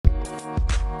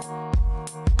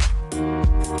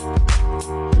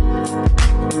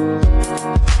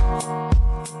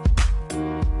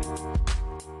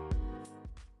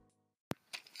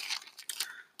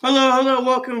Hello,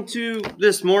 welcome to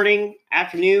this morning,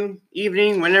 afternoon,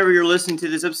 evening, whenever you're listening to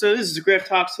this episode. This is Griff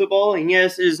Talks Football, and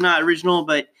yes, it is not original,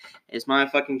 but it's my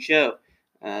fucking show.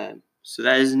 So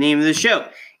that is the name of the show.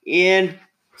 And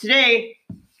today,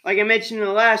 like I mentioned in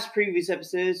the last previous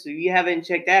episode, so if you haven't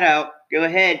checked that out, go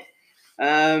ahead.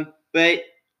 But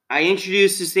I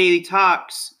introduced this Daily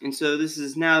Talks, and so this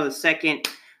is now the second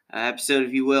episode,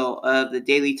 if you will, of the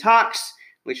Daily Talks,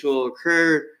 which will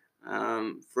occur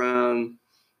from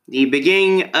the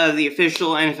beginning of the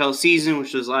official NFL season,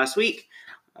 which was last week,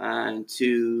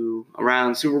 to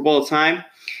around Super Bowl time.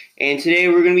 And today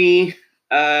we're going to be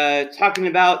talking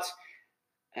about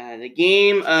the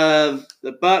game of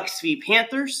the Bucs v.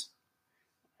 Panthers,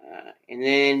 and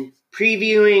then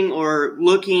previewing or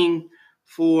looking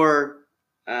for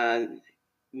to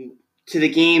the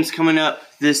games coming up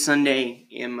this Sunday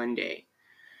and Monday.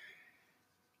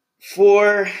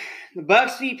 For the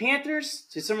Bucs v. Panthers,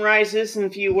 to summarize this in a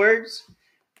few words,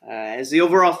 as the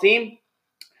overall theme,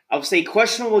 I would say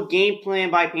questionable game plan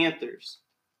by Panthers.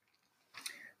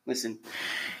 Listen,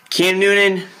 Cam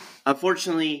Newton,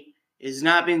 unfortunately, has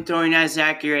not been throwing as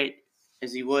accurate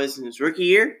as he was in his rookie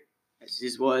year, as he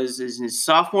was in his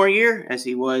sophomore year, as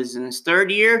he was in his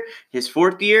third year, his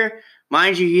fourth year.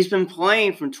 Mind you, he's been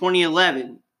playing from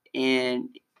 2011, and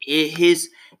his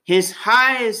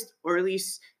highest, or at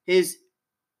least his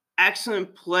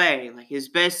excellent play, like his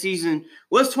best season,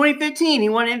 was 2015. He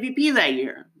won MVP that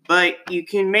year. But you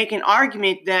can make an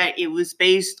argument that it was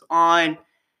based on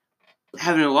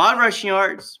having a lot of rushing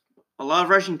yards, a lot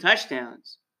of rushing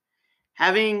touchdowns,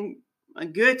 having a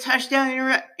good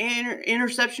touchdown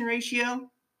interception ratio,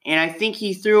 and I think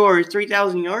he threw over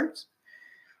 3,000 yards.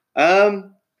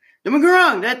 Don't get me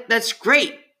wrong, that's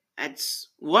great. That's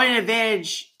what an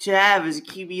advantage to have as a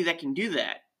QB that can do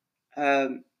that.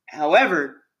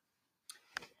 However,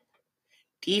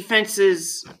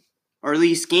 defenses, or at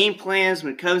least game plans,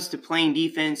 when it comes to playing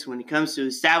defense, when it comes to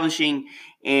establishing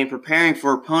and preparing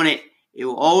for opponent, it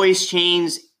will always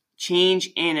change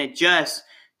and adjust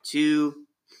to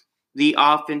the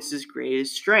offense's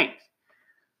greatest strength.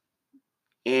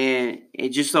 And it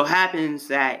just so happens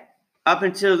that up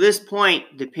until this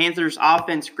point, the Panthers'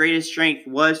 offense's greatest strength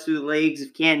was through the legs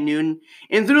of Cam Newton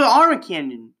and through the arm of Cam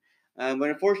Newton.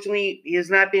 But unfortunately, he has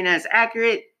not been as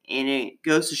accurate, and it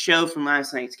goes to show from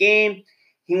last night's game.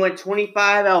 He went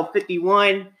 25 out of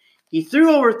 51. He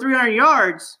threw over 300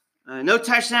 yards. No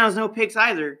touchdowns, no picks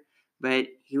either. But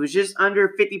he was just under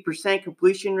 50%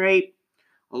 completion rate.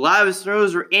 A lot of his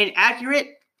throws were inaccurate.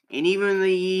 And even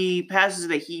the passes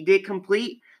that he did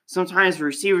complete, sometimes the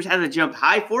receivers had to jump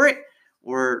high for it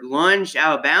or lunge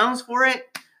out of bounds for it.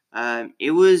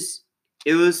 It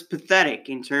was pathetic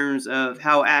in terms of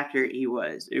how accurate he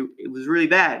was. It was really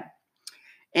bad.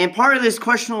 And part of this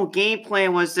questionable game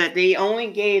plan was that they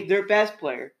only gave their best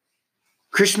player,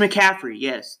 Christian McCaffrey,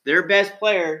 yes, their best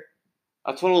player,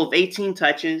 a total of 18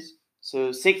 touches.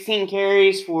 So 16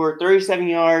 carries for 37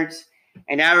 yards,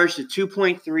 an average of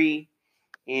 2.3,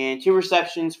 and 2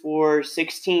 receptions for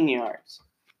 16 yards.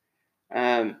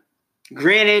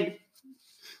 Granted,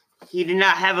 he did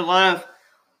not have a lot of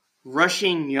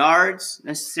rushing yards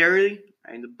necessarily.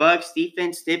 The Bucs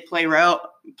defense did play well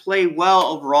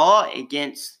overall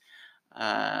against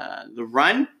the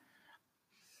run.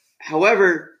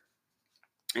 However,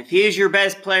 if he is your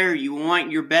best player, you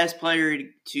want your best player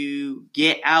to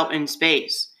get out in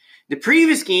space. The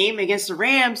previous game against the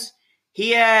Rams,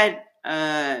 he had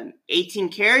 18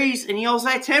 carries and he also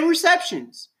had 10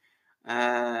 receptions.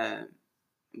 I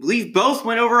believe both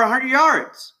went over 100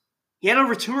 yards. He had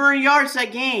over 200 yards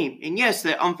that game. And yes,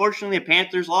 unfortunately, the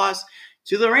Panthers lost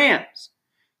to the Rams.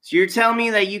 So you're telling me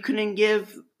that you couldn't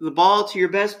give the ball to your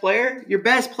best player? Your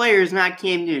best player is not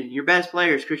Cam Newton. Your best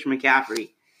player is Christian McCaffrey.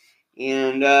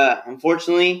 And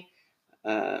unfortunately,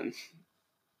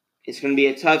 it's going to be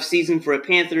a tough season for the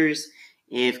Panthers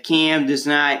if Cam does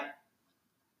not,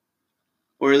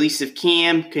 or at least if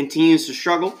Cam continues to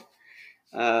struggle.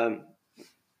 And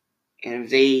if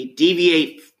they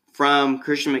deviate from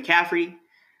Christian McCaffrey,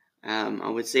 I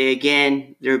would say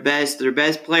again, their best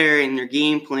player in their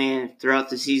game plan throughout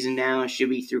the season now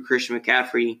should be through Christian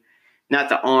McCaffrey, not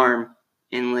the arm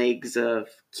and legs of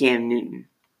Cam Newton.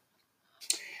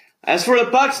 As for the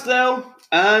Bucs, though,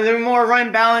 they were more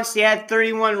run balanced. They had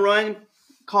 31 run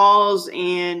calls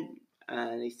and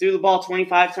they threw the ball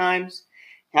 25 times.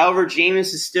 However,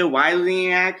 Jameis is still widely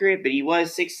inaccurate, but he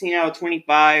was 16 out of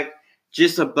 25,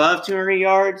 just above 200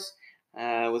 yards,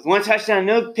 with 1 touchdown,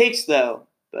 no picks though.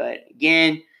 But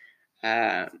again,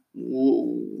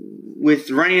 with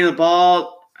running the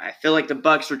ball, I feel like the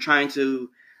Bucs were trying to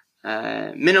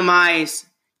minimize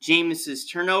Jameis's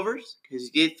turnovers, because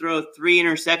he did throw 3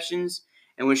 interceptions,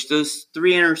 in which those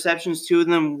 3 interceptions, 2 of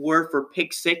them were for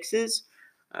pick sixes,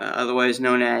 otherwise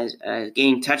known as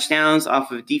getting touchdowns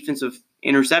off of defensive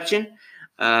interception,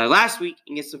 last week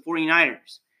against the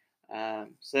 49ers.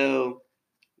 So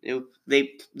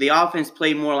the offense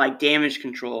played more like damage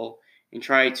control and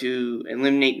tried to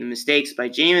eliminate the mistakes by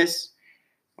Jameis,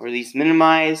 or at least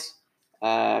minimize.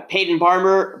 Peyton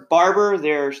Barber,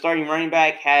 their starting running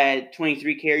back, had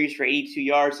 23 carries for 82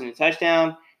 yards and a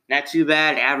touchdown. Not too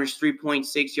bad, averaged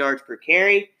 3.6 yards per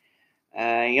carry.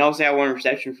 He also had 1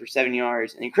 reception for 7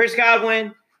 yards. And Chris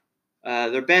Godwin,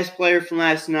 their best player from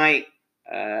last night,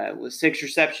 with 6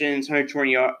 receptions,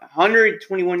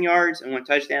 121 yards, and 1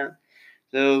 touchdown.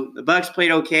 So the Bucs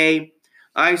played okay.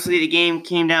 Obviously, the game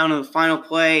came down to the final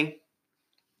play,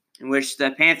 in which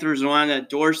the Panthers were on the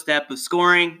doorstep of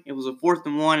scoring. It was a 4th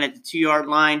and 1 at the 2-yard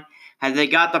line. Had they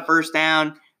got the first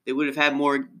down, they would have had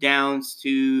more downs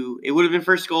it would have been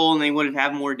first goal, and they would have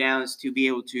had more downs to be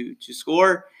able to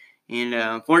score. And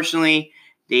unfortunately,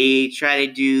 they tried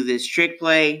to do this trick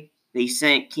play. They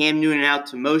sent Cam Newton out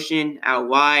to motion, out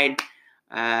wide,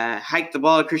 hiked the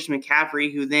ball to Christian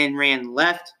McCaffrey, who then ran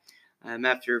left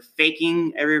after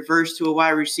faking a reverse to a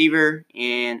wide receiver,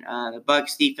 and the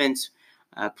Bucs defense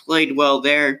played well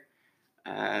there.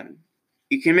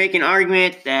 You can make an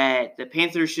argument that the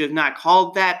Panthers should have not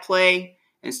called that play,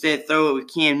 instead throw it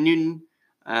with Cam Newton.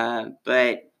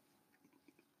 But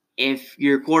if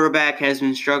your quarterback has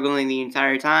been struggling the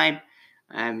entire time,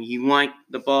 you want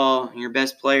the ball in your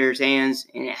best player's hands,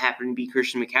 and it happened to be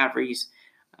Christian McCaffrey's.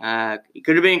 It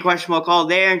could have been a questionable call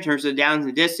there in terms of downs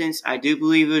and distance. I do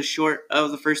believe it was short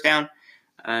of the first down.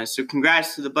 So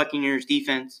congrats to the Buccaneers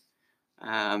defense.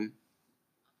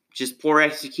 Just poor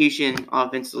execution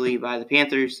offensively by the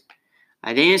Panthers.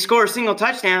 They didn't score a single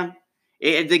touchdown.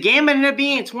 The game ended up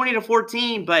being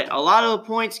 20-14, but a lot of the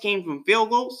points came from field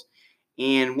goals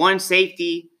and 1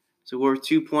 safety, so worth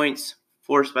 2 points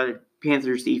forced by the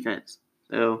Panthers defense.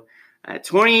 So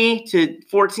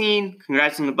 20-14.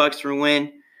 Congrats on the Bucs for a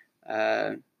win.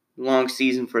 Long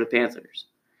season for the Panthers.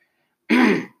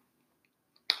 We're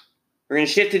going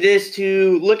to shift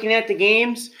to looking at the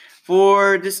games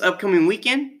for this upcoming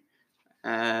weekend.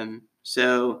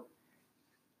 So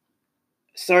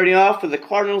starting off with the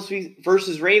Cardinals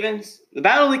versus Ravens, the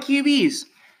battle of the QBs.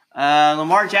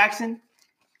 Lamar Jackson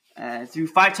threw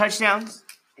 5 touchdowns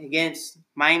against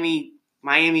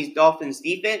Miami's Dolphins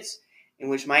defense, in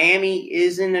which Miami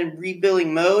is in a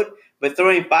rebuilding mode, but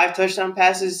throwing 5 touchdown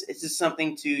passes, it's just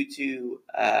something to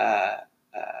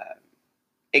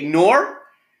ignore.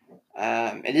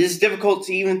 It is difficult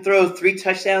to even throw 3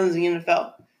 touchdowns in the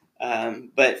NFL.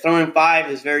 But throwing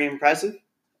 5 is very impressive.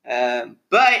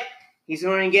 But he's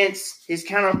going against his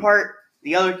counterpart,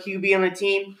 the other QB on the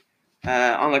team,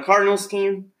 on the Cardinals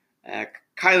team,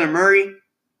 Kyler Murray.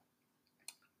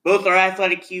 Both are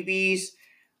athletic QBs.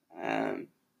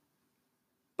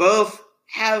 Both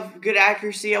have good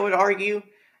accuracy, I would argue.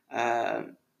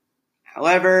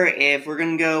 However, if we're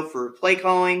going to go for play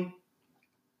calling,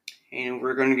 and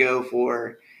we're going to go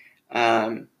for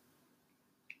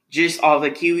just all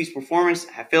the QB's performance,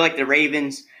 I feel like the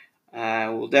Ravens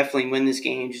will definitely win this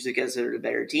game just because they're the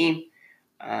better team.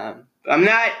 I'm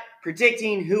not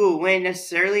predicting who will win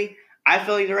necessarily. I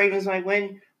feel like the Ravens might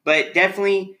win, but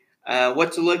definitely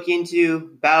what to look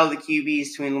into, battle of the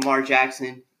QBs between Lamar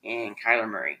Jackson and Kyler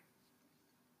Murray.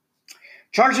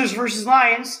 Chargers versus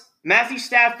Lions. Matthew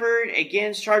Stafford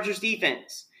against Chargers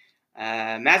defense.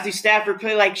 Matthew Stafford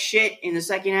played like shit in the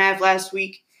second half last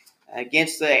week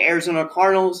against the Arizona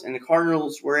Cardinals, and the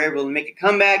Cardinals were able to make a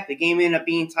comeback. The game ended up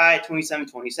being tied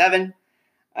 27-27.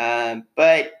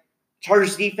 But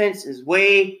Chargers defense is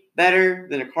way better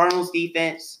than the Cardinals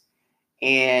defense,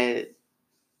 and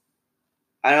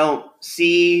I don't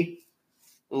see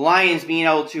the Lions being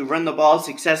able to run the ball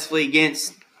successfully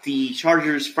against the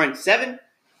Chargers front 7,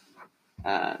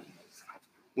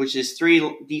 which is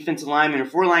 3 defensive linemen and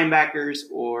 4 linebackers,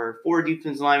 or 4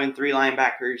 defensive linemen, 3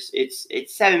 linebackers.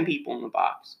 It's 7 people in the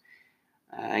box,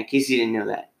 in case you didn't know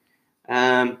that.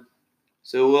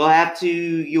 So you'll have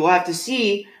to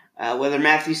see whether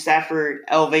Matthew Stafford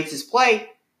elevates his play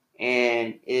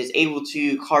and is able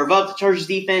to carve up the Chargers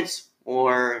defense,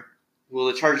 or will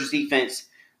the Chargers defense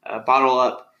bottle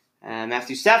up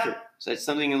Matthew Stafford? So that's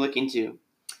something to look into.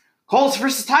 Colts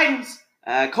versus Titans.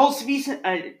 Colts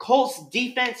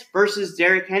defense versus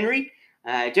Derrick Henry.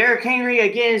 Derrick Henry,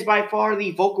 again, is by far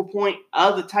the focal point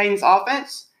of the Titans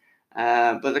offense.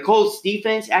 But the Colts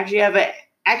defense actually had an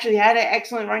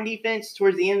excellent run defense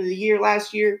towards the end of the year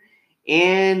last year.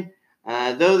 And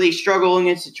though they struggle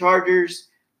against the Chargers,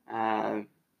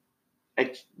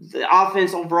 the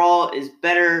offense overall is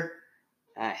better,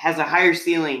 has a higher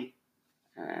ceiling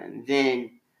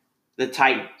than the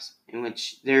Titans, in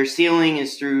which their ceiling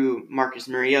is through Marcus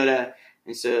Mariota,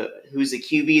 and so who's the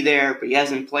QB there, but he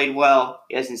hasn't played well,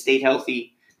 he hasn't stayed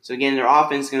healthy. So again, their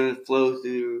offense is going to flow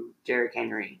through Derrick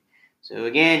Henry. So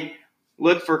again,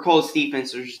 look for Colts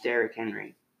defense versus Derrick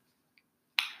Henry.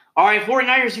 All right,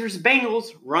 49ers versus Bengals,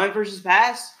 run versus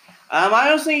pass. I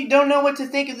honestly don't know what to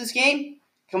think of this game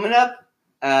coming up.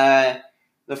 The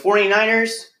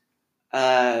 49ers,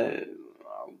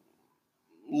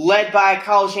 led by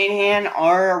Kyle Shanahan,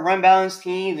 are a run-balanced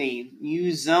team. They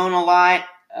use zone a lot.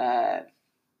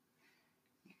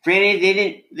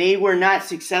 Granted, they were not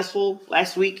successful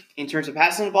last week in terms of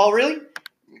passing the ball, really.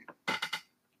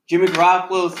 Jimmy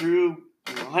Garoppolo threw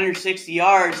 160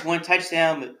 yards, 1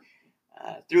 touchdown, but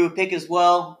threw a pick as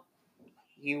well.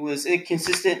 He was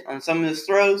inconsistent on some of his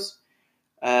throws.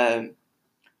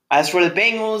 As for the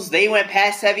Bengals, they went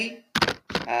pass heavy.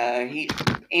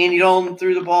 Andy Dalton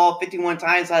threw the ball 51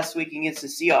 times last week against the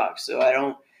Seahawks, so I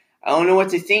don't know what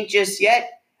to think just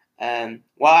yet.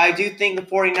 While I do think the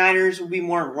 49ers will be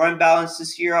more run balanced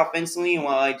this year offensively, and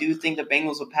while I do think the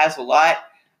Bengals will pass a lot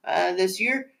this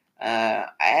year,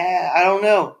 I don't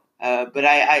know. But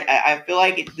I feel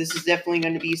like this is definitely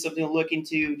going to be something to look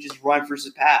into, just run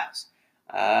versus pass.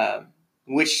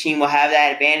 Which team will have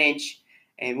that advantage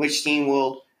and which team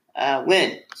will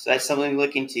win. So that's something to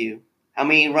look into. How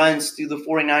many runs do the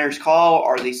 49ers call?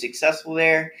 Are they successful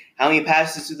there? How many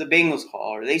passes do the Bengals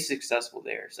call? Are they successful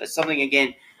there? So that's something,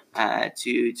 again,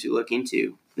 to look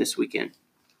into this weekend.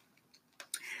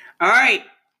 All right.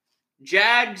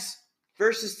 Jags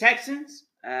versus Texans.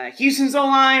 Houston's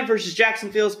O-line versus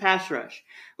Jacksonville's pass rush.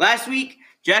 Last week,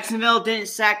 Jacksonville didn't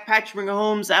sack Patrick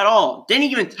Mahomes at all. Didn't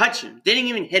even touch him. Didn't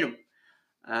even hit him.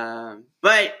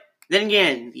 But then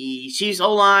again, the Chiefs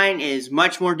O-line is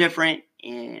much more different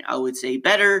and I would say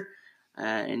better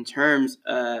in terms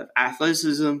of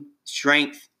athleticism,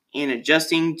 strength, and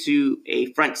adjusting to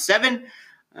a front seven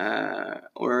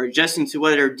or adjusting to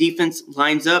whether defense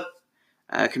lines up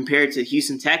compared to the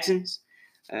Houston Texans,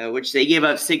 which they gave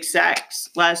up 6 sacks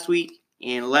last week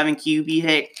and 11 QB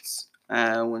hits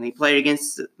when they played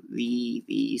against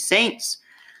the Saints.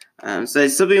 So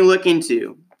it's something to look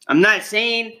into. I'm not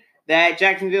saying that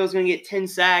Jacksonville is going to get 10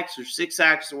 sacks or 6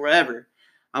 sacks or whatever.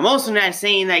 I'm also not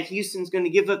saying that Houston's going to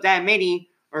give up that many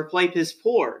or play piss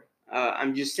poor.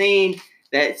 I'm just saying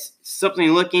that's something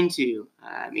to look into.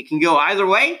 It can go either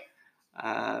way,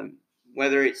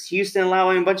 whether it's Houston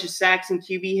allowing a bunch of sacks and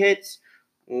QB hits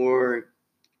or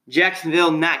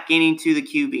Jacksonville not getting to the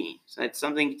QB. So that's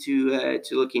something to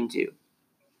look into.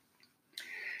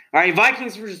 All right,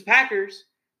 Vikings versus Packers.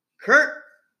 Kurt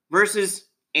versus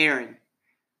Aaron.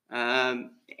 I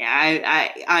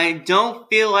don't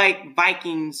feel like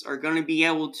Vikings are going to be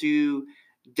able to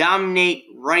dominate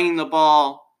running the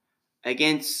ball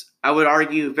against, I would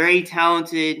argue, very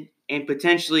talented and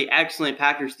potentially excellent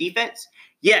Packers defense.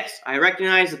 Yes, I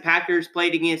recognize the Packers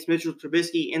played against Mitchell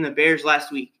Trubisky and the Bears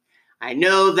last week. I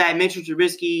know that Mitchell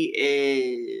Trubisky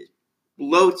is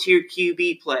low-tier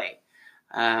QB play,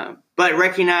 but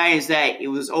recognize that it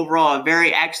was overall a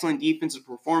very excellent defensive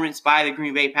performance by the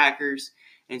Green Bay Packers.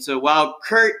 And so while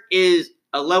Kurt is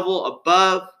a level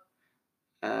above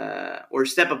or a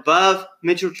step above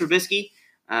Mitchell Trubisky,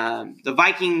 the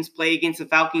Vikings played against the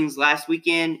Falcons last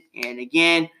weekend and,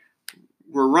 again,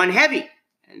 were run heavy.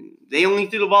 And they only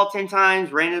threw the ball 10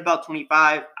 times, ran it about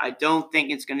 25. I don't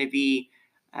think it's going to be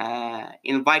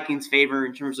in the Vikings' favor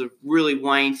in terms of really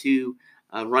wanting to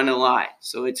run a lot.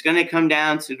 So it's going to come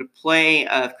down to the play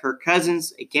of Kirk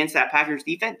Cousins against that Packers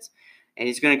defense. And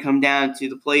it's going to come down to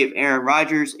the play of Aaron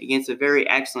Rodgers against a very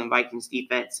excellent Vikings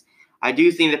defense. I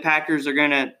do think the Packers are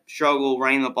going to struggle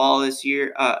running the ball this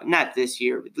year. Not this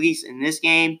year, but at least in this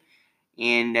game.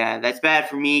 And that's bad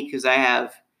for me because I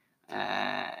have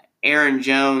Aaron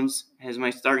Jones as my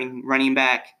starting running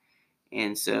back.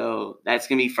 And so that's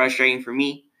going to be frustrating for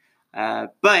me.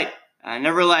 But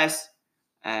nevertheless,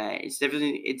 it's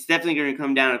definitely going to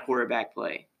come down to quarterback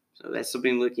play. So that's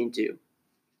something to look into.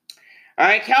 All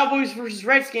right, Cowboys versus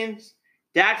Redskins.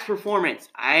 Dak's performance.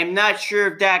 I am not sure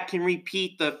if Dak can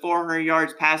repeat the 400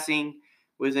 yards passing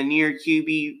with a near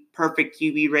perfect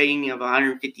QB rating of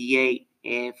 158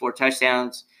 and 4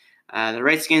 touchdowns. The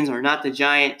Redskins are not the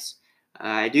Giants.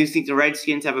 I do think the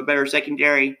Redskins have a better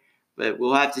secondary, but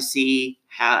we'll have to see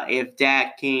if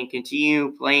Dak can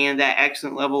continue playing at that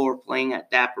excellent level or playing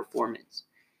at that performance.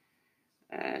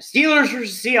 Steelers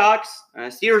versus Seahawks.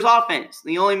 Steelers offense.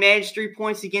 They only managed 3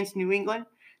 points against New England.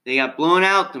 They got blown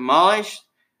out, demolished.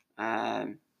 So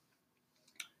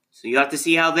you have to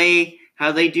see how they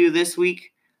how they do this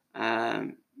week. I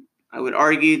would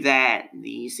argue that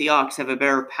the Seahawks have a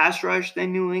better pass rush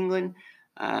than New England.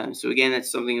 So, again,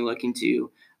 that's something to look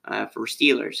into for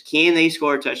Steelers. Can they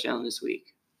score a touchdown this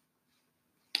week?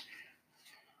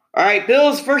 All right,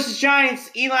 Bills versus Giants.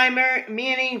 Eli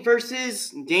Manning versus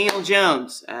Daniel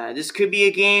Jones. This could be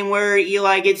a game where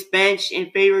Eli gets benched in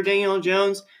favor of Daniel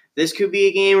Jones. This could be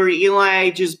a game where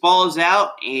Eli just balls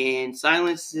out and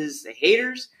silences the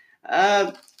haters.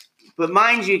 But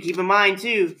mind you, keep in mind,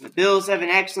 too, the Bills have an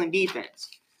excellent defense.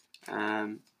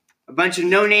 A bunch of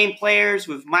no-name players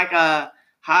with Micah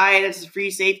Hyde as a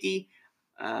free safety.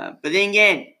 But then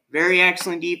again, very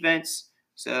excellent defense.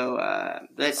 So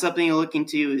that's something to look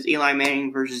into is Eli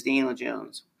Manning versus Daniel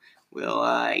Jones. Will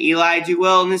Eli do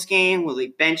well in this game? Will they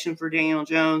bench him for Daniel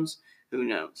Jones? Who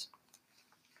knows?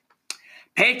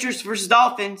 Patriots versus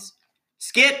Dolphins.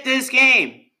 Skip this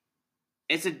game.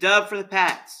 It's a dub for the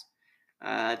Pats.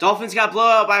 Dolphins got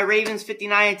blown out by Ravens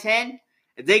 59-10.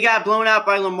 If they got blown out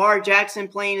by Lamar Jackson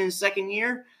playing in his second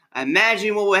year,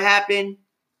 imagine what would happen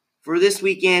for this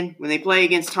weekend when they play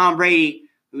against Tom Brady,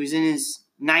 who's in his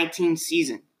 19th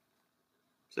season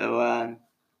of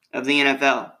the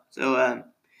NFL. So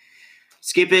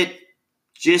skip it.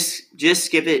 Just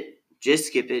skip it. Just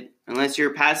skip it. Unless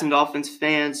you're a Pats and Dolphins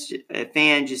fan,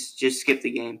 just skip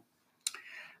the game.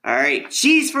 All right.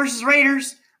 Chiefs versus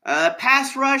Raiders.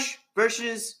 Pass rush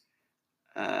versus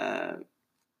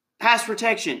pass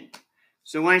protection.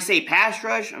 So when I say pass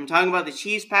rush, I'm talking about the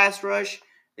Chiefs pass rush.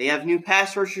 They have new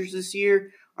pass rushers this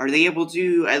year. Are they able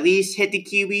to at least hit the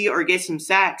QB or get some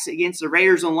sacks against the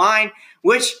Raiders line,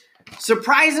 which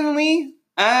surprisingly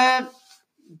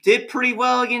did pretty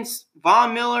well against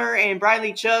Von Miller and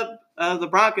Bradley Chubb of the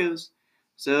Broncos.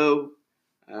 So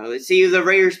let's see if the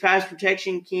Raiders pass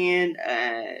protection can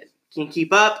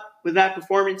keep up with that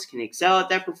performance, can excel at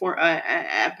that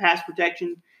at pass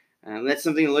protection. That's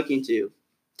something to look into.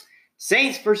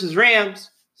 Saints versus Rams.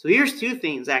 So here's two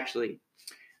things, actually.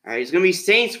 All right, it's going to be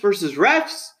Saints versus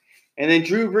refs, and then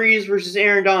Drew Brees versus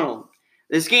Aaron Donald.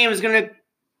 This game is going to,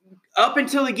 up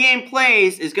until the game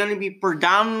plays, is going to be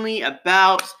predominantly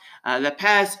about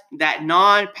that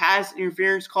non-pass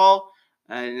interference call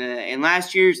in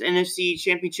last year's NFC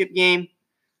Championship game.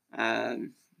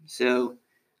 So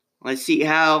let's see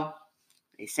how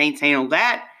the Saints handle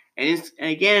that. And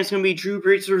again, it's going to be Drew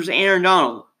Brees versus Aaron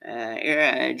Donald.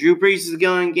 Drew Brees is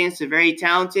going against a very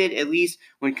talented, at least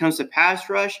when it comes to pass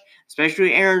rush,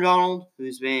 especially Aaron Donald,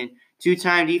 who's been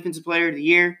two-time Defensive Player of the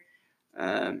Year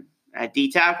at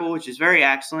D-tackle, which is very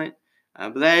excellent.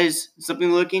 But that is something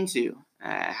to look into.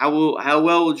 How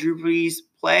well will Drew Brees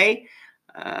play?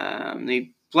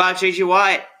 They blew out J.J.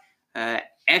 Watt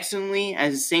excellently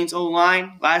as the Saints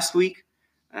O-line last week.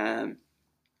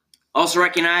 Also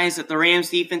recognize that the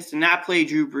Rams defense did not play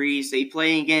Drew Brees. They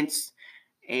play against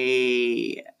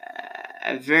a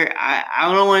very,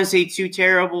 I don't want to say too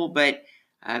terrible, but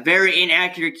a very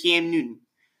inaccurate Cam Newton.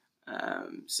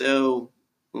 So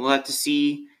we'll have to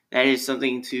see. That is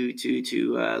something to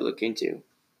look into.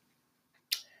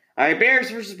 All right, Bears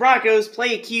versus Broncos.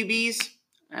 Play QBs.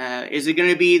 Is it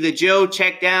going to be the Joe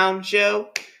check down show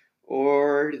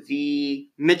or the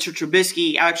Mitchell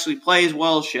Trubisky actually plays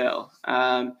well show?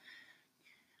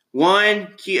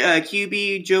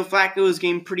 QB, Joe Flacco, is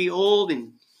getting pretty old,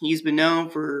 and he's been known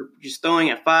for just throwing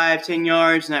at 5-10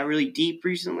 yards, not really deep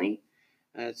recently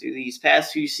through these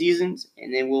past few seasons.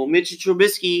 And then will Mitchell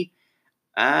Trubisky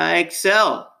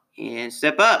excel and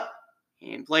step up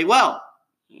and play well?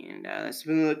 And that's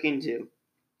something to look into.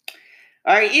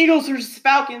 All right, Eagles versus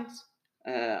Falcons.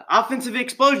 Offensive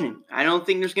explosion. I don't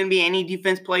think there's going to be any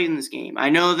defense played in this game. I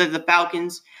know that the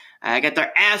Falcons got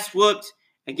their ass whooped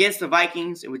against the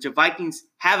Vikings, in which the Vikings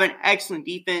have an excellent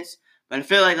defense, but I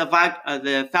feel like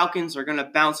the Falcons are going to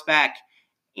bounce back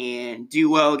and do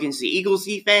well against the Eagles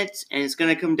defense, and it's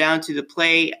going to come down to the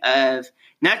play of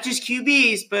not just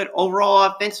QBs, but overall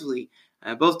offensively.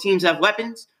 Both teams have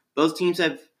weapons. Both teams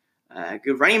have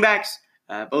good running backs.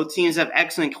 Both teams have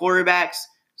excellent quarterbacks.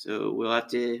 So we'll have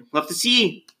to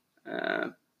see.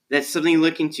 That's something to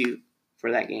look into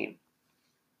for that game.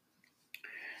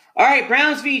 All right,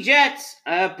 Browns v. Jets.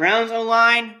 Browns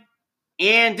O-line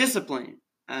and discipline.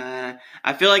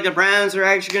 I feel like the Browns are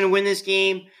actually going to win this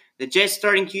game. The Jets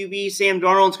starting QB, Sam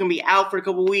Darnold, is going to be out for a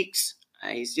couple weeks.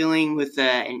 He's dealing with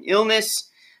an illness,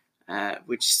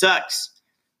 which sucks.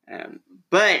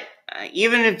 But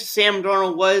even if Sam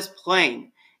Darnold was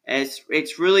playing,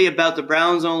 it's really about the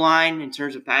Browns O-line in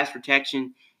terms of pass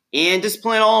protection and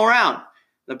discipline all around.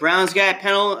 The Browns got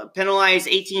penalized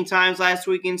 18 times last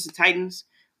week against the Titans.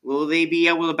 Will they be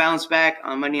able to bounce back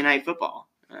on Monday Night Football?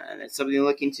 That's something to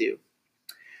look into.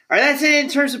 right, that's it in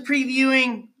terms of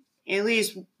previewing at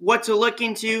least what to look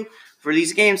into for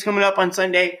these games coming up on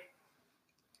Sunday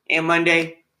and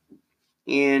Monday.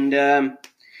 And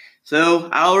so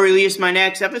I'll release my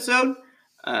next episode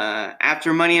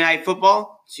after Monday Night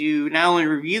Football to not only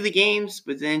review the games,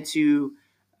 but then to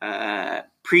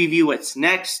preview what's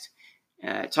next,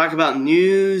 talk about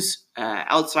news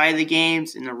outside the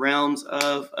games in the realms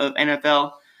of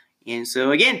NFL. And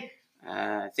so again,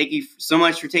 thank you so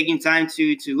much for taking time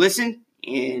to listen,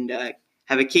 and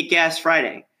have a kick-ass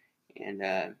Friday.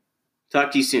 And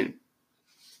talk to you soon.